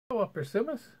Hello, Upper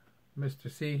Simus.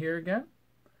 Mr. C here again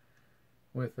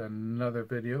with another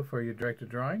video for your directed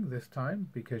drawing. This time,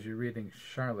 because you're reading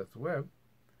Charlotte's Web,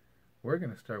 we're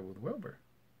going to start with Wilbur.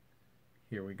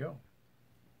 Here we go.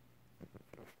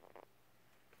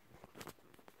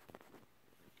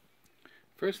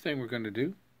 First thing we're going to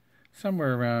do,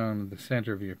 somewhere around the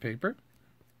center of your paper,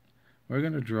 we're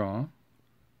going to draw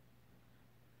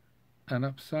an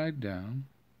upside down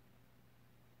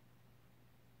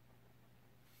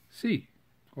C,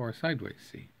 or a sideways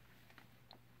C.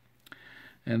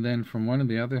 And then from one of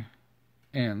the other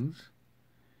ends,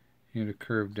 you're going to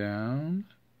curve down,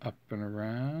 up and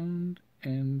around,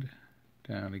 and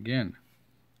down again.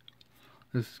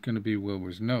 This is going to be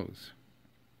Wilbur's nose.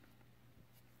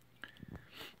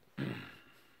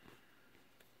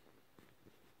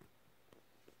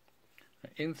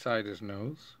 Inside his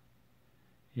nose,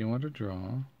 you want to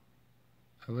draw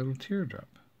a little teardrop.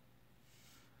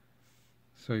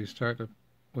 So you start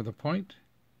with a point,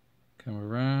 come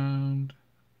around,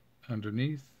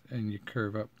 underneath, and you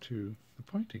curve up to the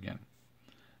point again.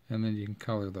 And then you can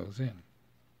color those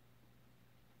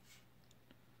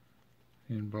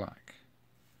in black.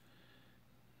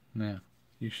 Now,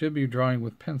 you should be drawing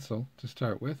with pencil to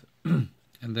start with, and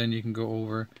then you can go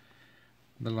over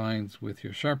the lines with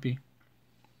your Sharpie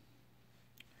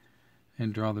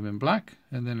and draw them in black,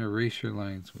 and then erase your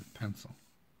lines with pencil.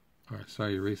 Or,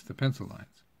 sorry, erase the pencil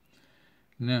lines.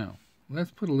 Now,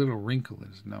 let's put a little wrinkle in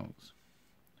his nose.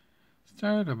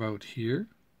 Start about here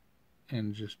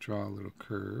and just draw a little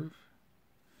curve.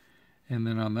 And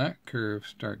then on that curve,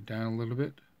 start down a little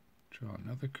bit, draw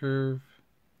another curve.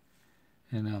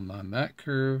 And on that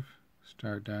curve,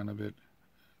 start down a bit,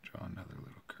 draw another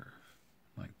little curve,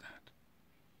 like that.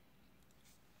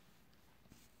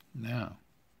 Now,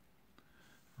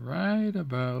 right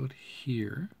about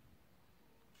here,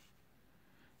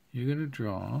 you're going to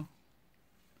draw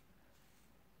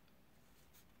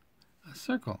a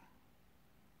circle,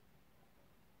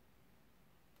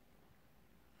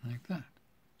 like that.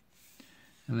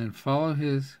 And then follow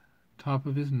his top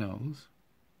of his nose,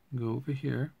 go over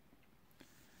here,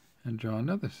 and draw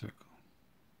another circle,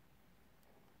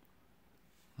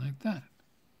 like that.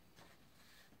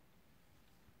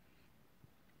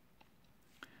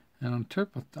 And on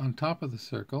top of the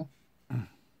circle,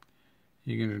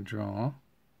 you're going to draw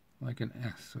like an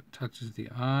S, so it touches the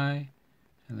eye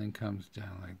and then comes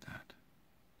down like that.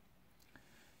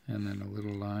 And then a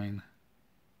little line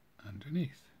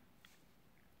underneath.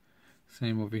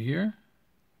 Same over here,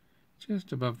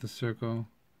 just above the circle,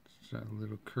 just a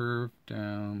little curve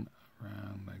down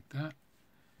around like that,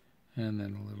 and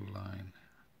then a little line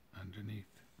underneath.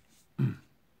 And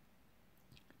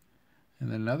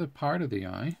then another part of the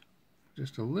eye,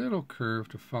 just a little curve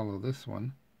to follow this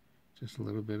one, just a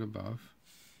little bit above,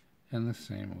 and the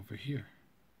same over here.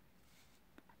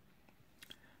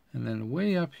 And then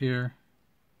way up here,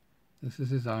 this is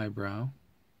his eyebrow.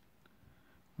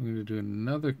 We're going to do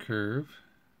another curve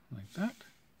like that,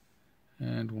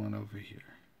 and one over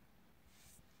here.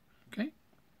 Okay?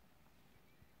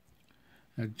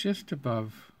 Now just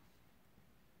above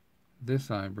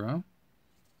this eyebrow,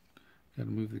 got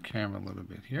to move the camera a little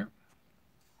bit here.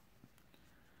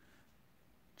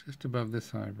 Just above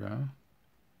this eyebrow,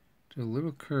 do a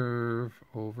little curve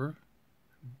over,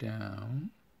 down,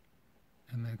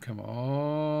 and then come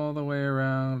all the way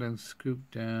around and scoop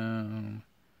down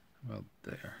about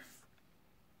there.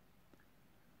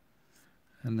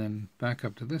 And then back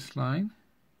up to this line.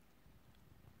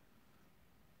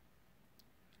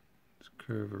 Just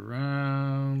curve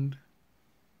around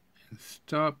and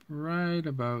stop right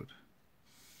about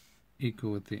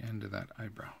equal with the end of that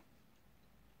eyebrow.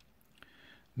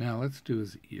 Now let's do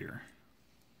his ear.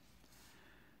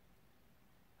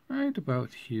 Right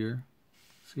about here.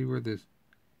 See where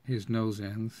his nose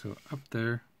ends, so up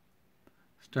there,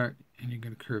 start, and you're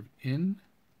going to curve in,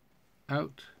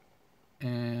 out,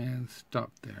 and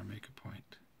stop there, make a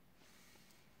point.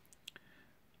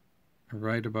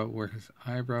 Right about where his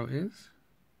eyebrow is,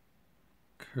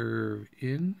 curve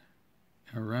in,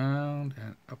 around,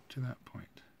 and up to that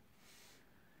point.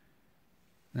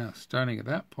 Now, starting at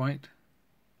that point,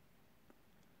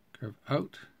 curve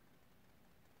out,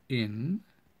 in,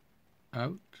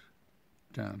 out,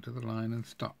 down to the line and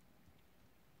stop.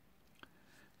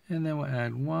 And then we'll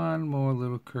add one more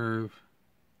little curve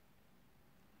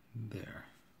there.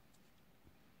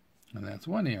 And that's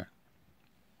one ear.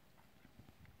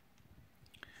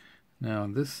 Now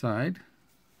on this side,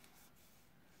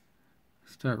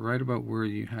 start right about where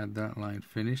you had that line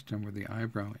finished and where the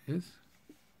eyebrow is.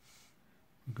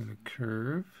 We're going to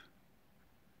curve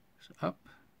up,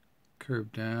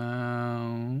 curve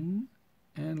down,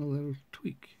 and a little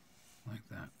tweak like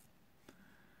that.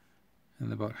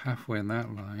 And about halfway in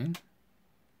that line,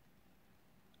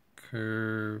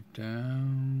 curve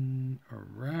down,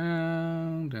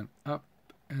 around, and up,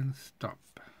 and stop.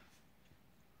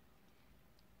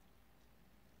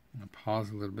 I'm going to pause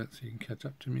a little bit so you can catch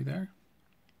up to me there.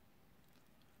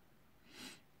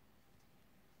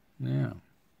 Now,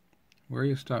 where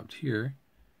you stopped here,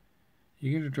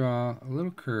 you're going to draw a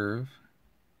little curve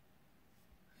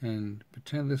and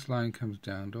pretend this line comes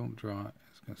down. Don't draw it.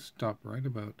 It's going to stop right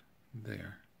about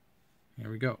there. Here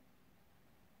we go.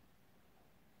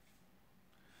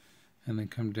 And then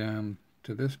come down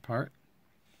to this part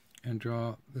and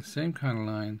draw the same kind of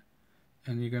line,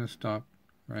 and you're going to stop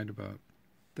right about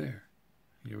there.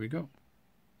 Here we go.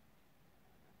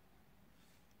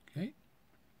 Okay.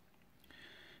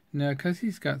 Now, because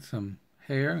he's got some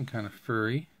hair and kind of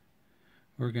furry,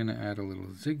 we're going to add a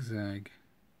little zigzag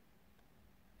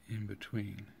in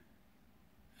between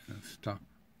and stop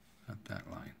at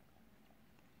that line.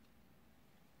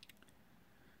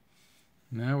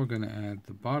 Now we're going to add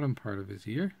the bottom part of his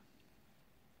ear.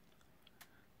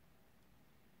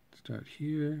 Start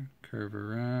here, curve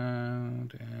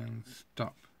around, and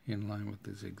stop in line with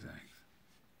the zigzags.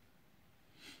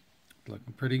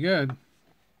 Looking pretty good.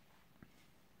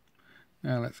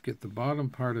 Now let's get the bottom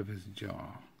part of his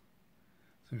jaw.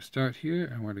 So start here,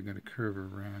 and we're going to curve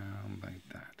around like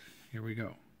that. Here we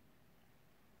go.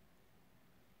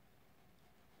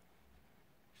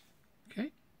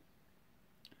 Okay.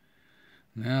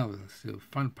 Now let's do the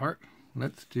fun part.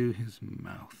 Let's do his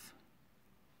mouth.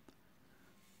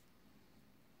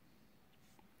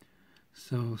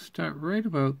 So start right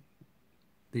about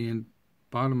the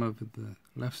bottom of the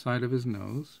left side of his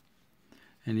nose,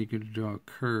 and you can draw a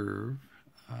curve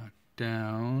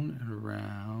down and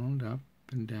around, up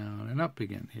and down and up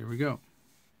again. Here we go.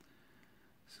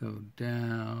 So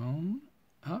down,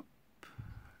 up,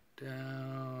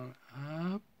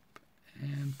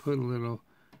 and put a little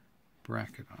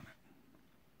bracket on it.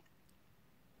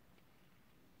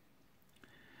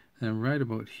 Then right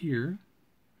about here,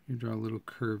 you draw a little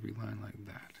curvy line like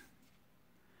that.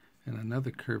 And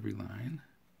another curvy line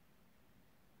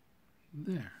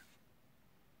there.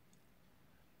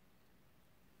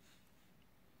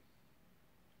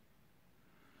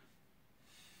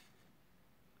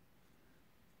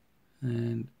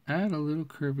 And add a little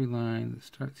curvy line that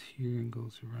starts here and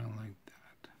goes around like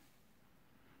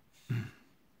that.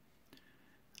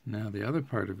 Now the other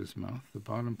part of his mouth, the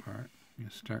bottom part, you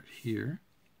start here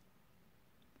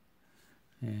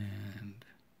and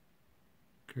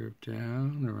curve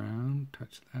down, around,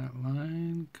 touch that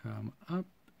line, come up,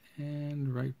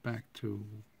 and right back to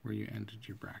where you ended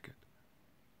your bracket.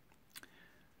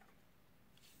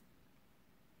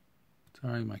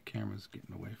 Sorry, my camera's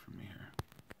getting away from me here.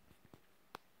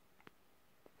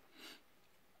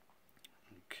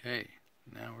 Okay,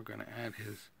 now we're going to add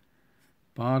his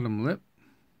bottom lip.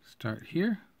 Start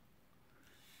here,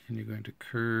 and you're going to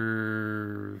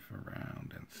curve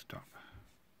around and stop.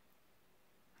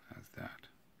 How's that?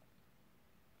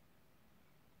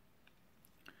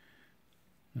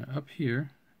 Now up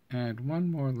here, add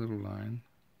one more little line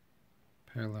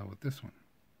parallel with this one.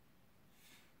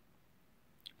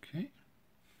 Okay,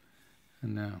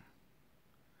 and now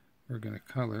we're going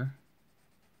to color,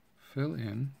 fill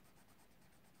in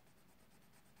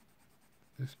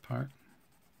this part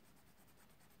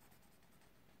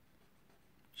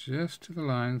just to the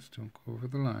lines, don't go over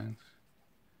the lines,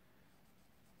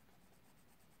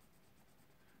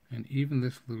 and even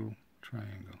this little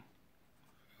triangle,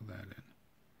 fill that in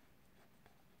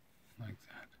like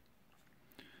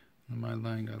that. And my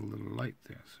line got a little light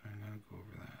there, so I'm going to go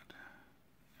over that.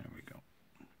 There we go.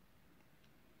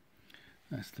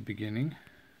 That's the beginning,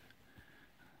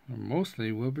 or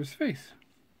mostly Wilbur's face.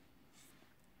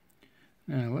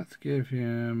 Now let's give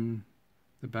him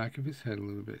the back of his head a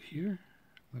little bit here,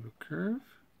 a little curve,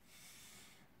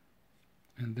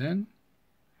 and then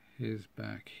his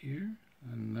back here,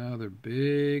 another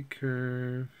big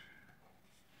curve,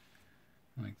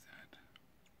 like that.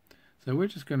 So we're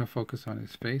just going to focus on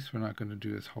his face, we're not going to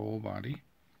do his whole body.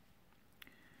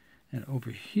 And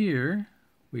over here,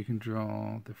 we can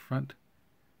draw the front,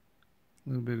 a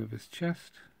little bit of his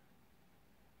chest,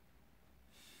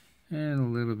 and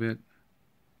a little bit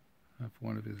of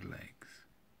one of his legs.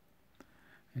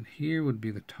 And here would be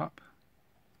the top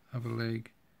of a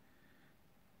leg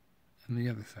and the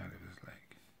other side of his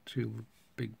leg. Two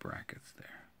big brackets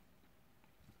there.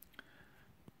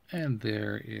 And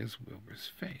there is Wilbur's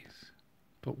face.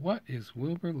 But what is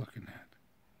Wilbur looking at?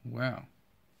 Well,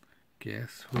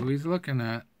 guess who he's looking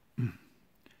at?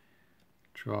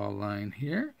 Draw a line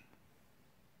here.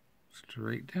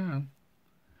 straight down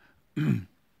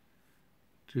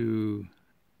to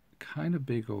kind of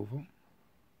big oval,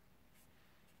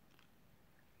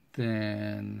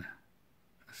 then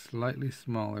a slightly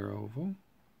smaller oval,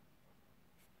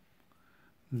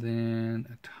 then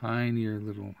a tinier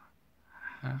little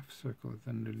half circle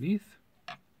underneath.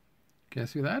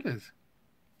 Guess who that is?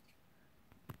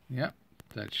 Yep,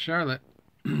 that's Charlotte.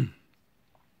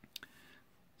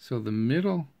 So the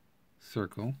middle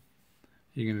circle,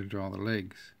 you're going to draw the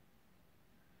legs.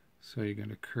 So you're going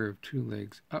to curve 2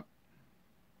 legs up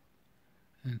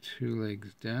and 2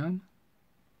 legs down.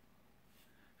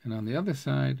 And on the other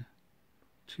side,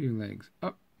 2 legs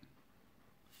up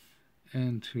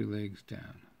and 2 legs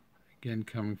down. Again,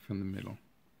 coming from the middle.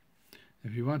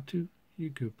 If you want to, you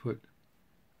could put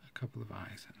a couple of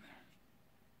eyes in there.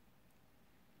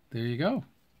 There you go.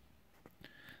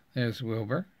 There's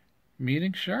Wilbur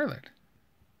meeting Charlotte.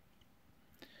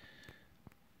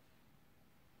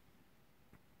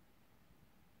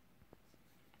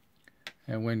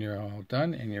 And when you're all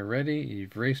done and you're ready, you've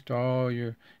traced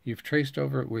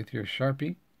over it with your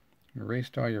Sharpie,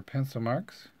 erased all your pencil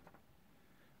marks,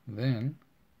 then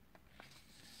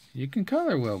you can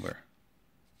color Wilbur.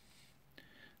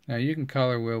 Now you can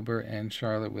color Wilbur and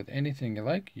Charlotte with anything you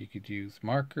like. You could use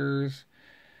markers.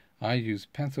 I use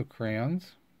pencil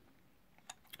crayons.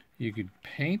 You could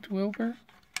paint Wilbur.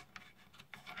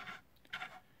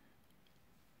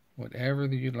 Whatever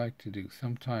that you'd like to do.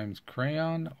 Sometimes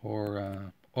crayon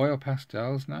or oil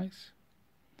pastel is nice.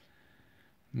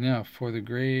 Now for the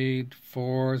grade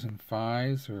 4s and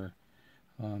 5s, or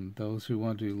those who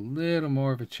want to do a little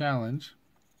more of a challenge,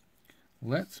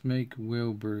 let's make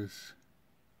Wilbur's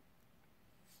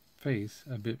face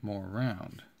a bit more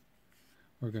round.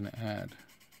 We're going to add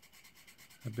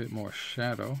a bit more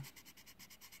shadow.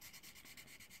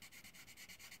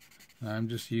 I'm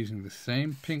just using the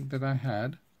same pink that I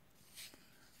had,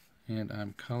 and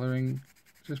I'm coloring,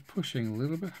 just pushing a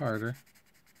little bit harder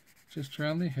just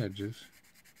around the edges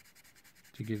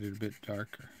to get it a bit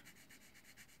darker.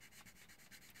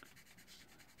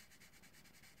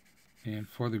 And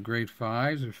for the grade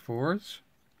 5s or 4s,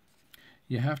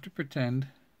 you have to pretend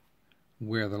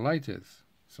where the light is.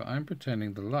 So I'm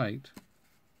pretending the light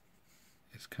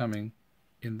is coming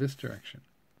in this direction,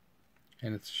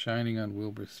 and it's shining on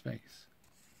Wilbur's face.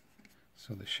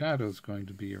 So the shadow is going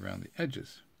to be around the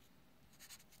edges.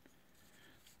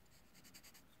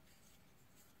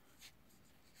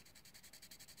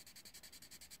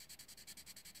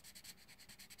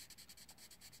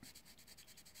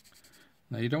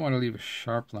 Now you don't want to leave a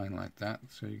sharp line like that,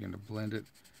 so you're going to blend it,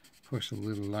 push a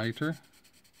little lighter,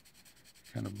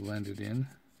 kind of blend it in,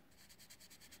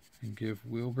 and give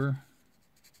Wilbur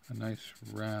a nice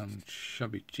round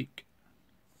chubby cheek.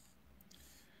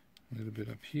 A little bit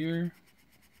up here.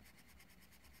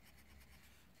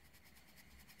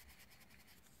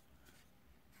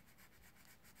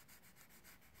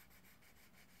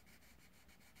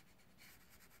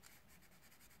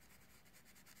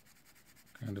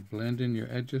 Kind of blend in your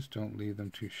edges, don't leave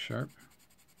them too sharp.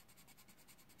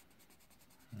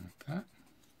 Like that.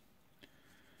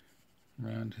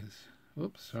 Around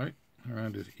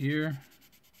his ear.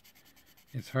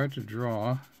 It's hard to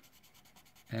draw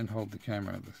and hold the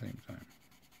camera at the same time.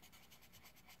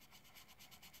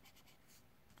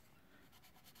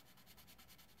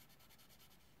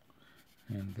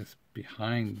 And this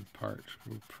behind part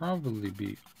will probably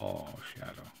be all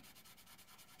shadow,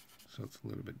 so it's a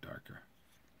little bit darker.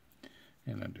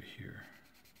 And under here,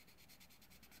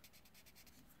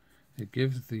 it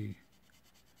gives the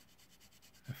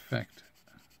effect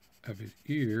of his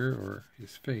ear or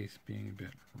his face being a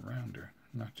bit rounder,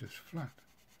 not just flat.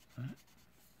 Right?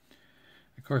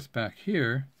 Of course, back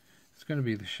here, it's going to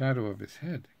be the shadow of his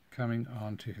head coming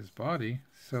onto his body,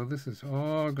 so this is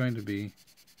all going to be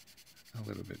a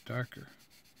little bit darker.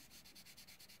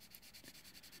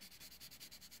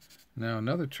 Now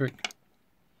another trick,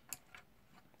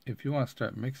 if you want to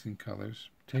start mixing colors,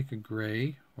 take a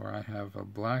gray, or I have a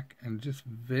black, and just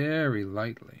very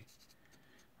lightly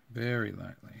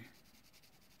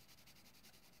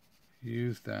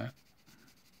use that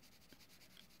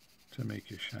to make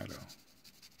your shadow.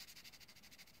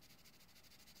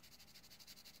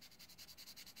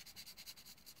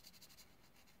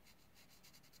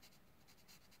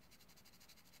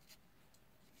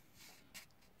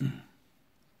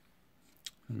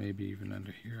 Maybe even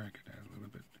under here I could add a little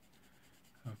bit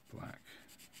of black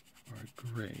or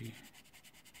gray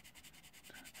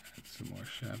to add some more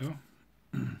shadow.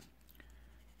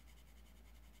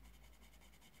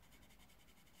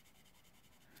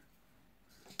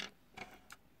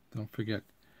 Don't forget,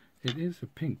 It is a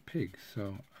pink pig,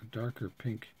 so a darker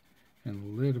pink and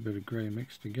a little bit of gray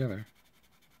mixed together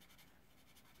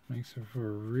makes it for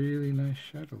a really nice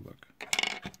shadow look.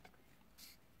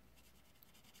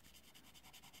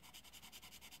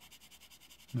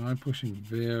 Now I'm pushing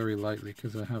very lightly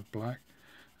because I have black.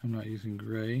 I'm not using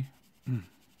gray.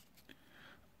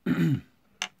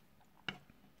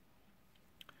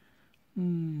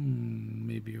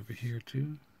 Maybe over here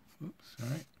too. Oops,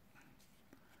 sorry.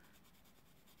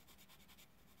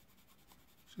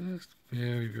 Just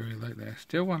very lightly. I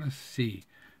still want to see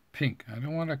pink. I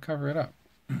don't want to cover it up.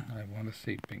 I want to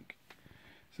see pink.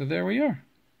 So there we are.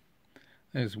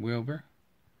 There's Wilbur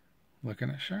looking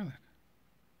at Charlotte.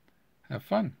 Have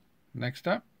fun. Next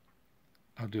up,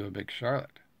 I'll do a big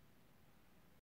Charlotte.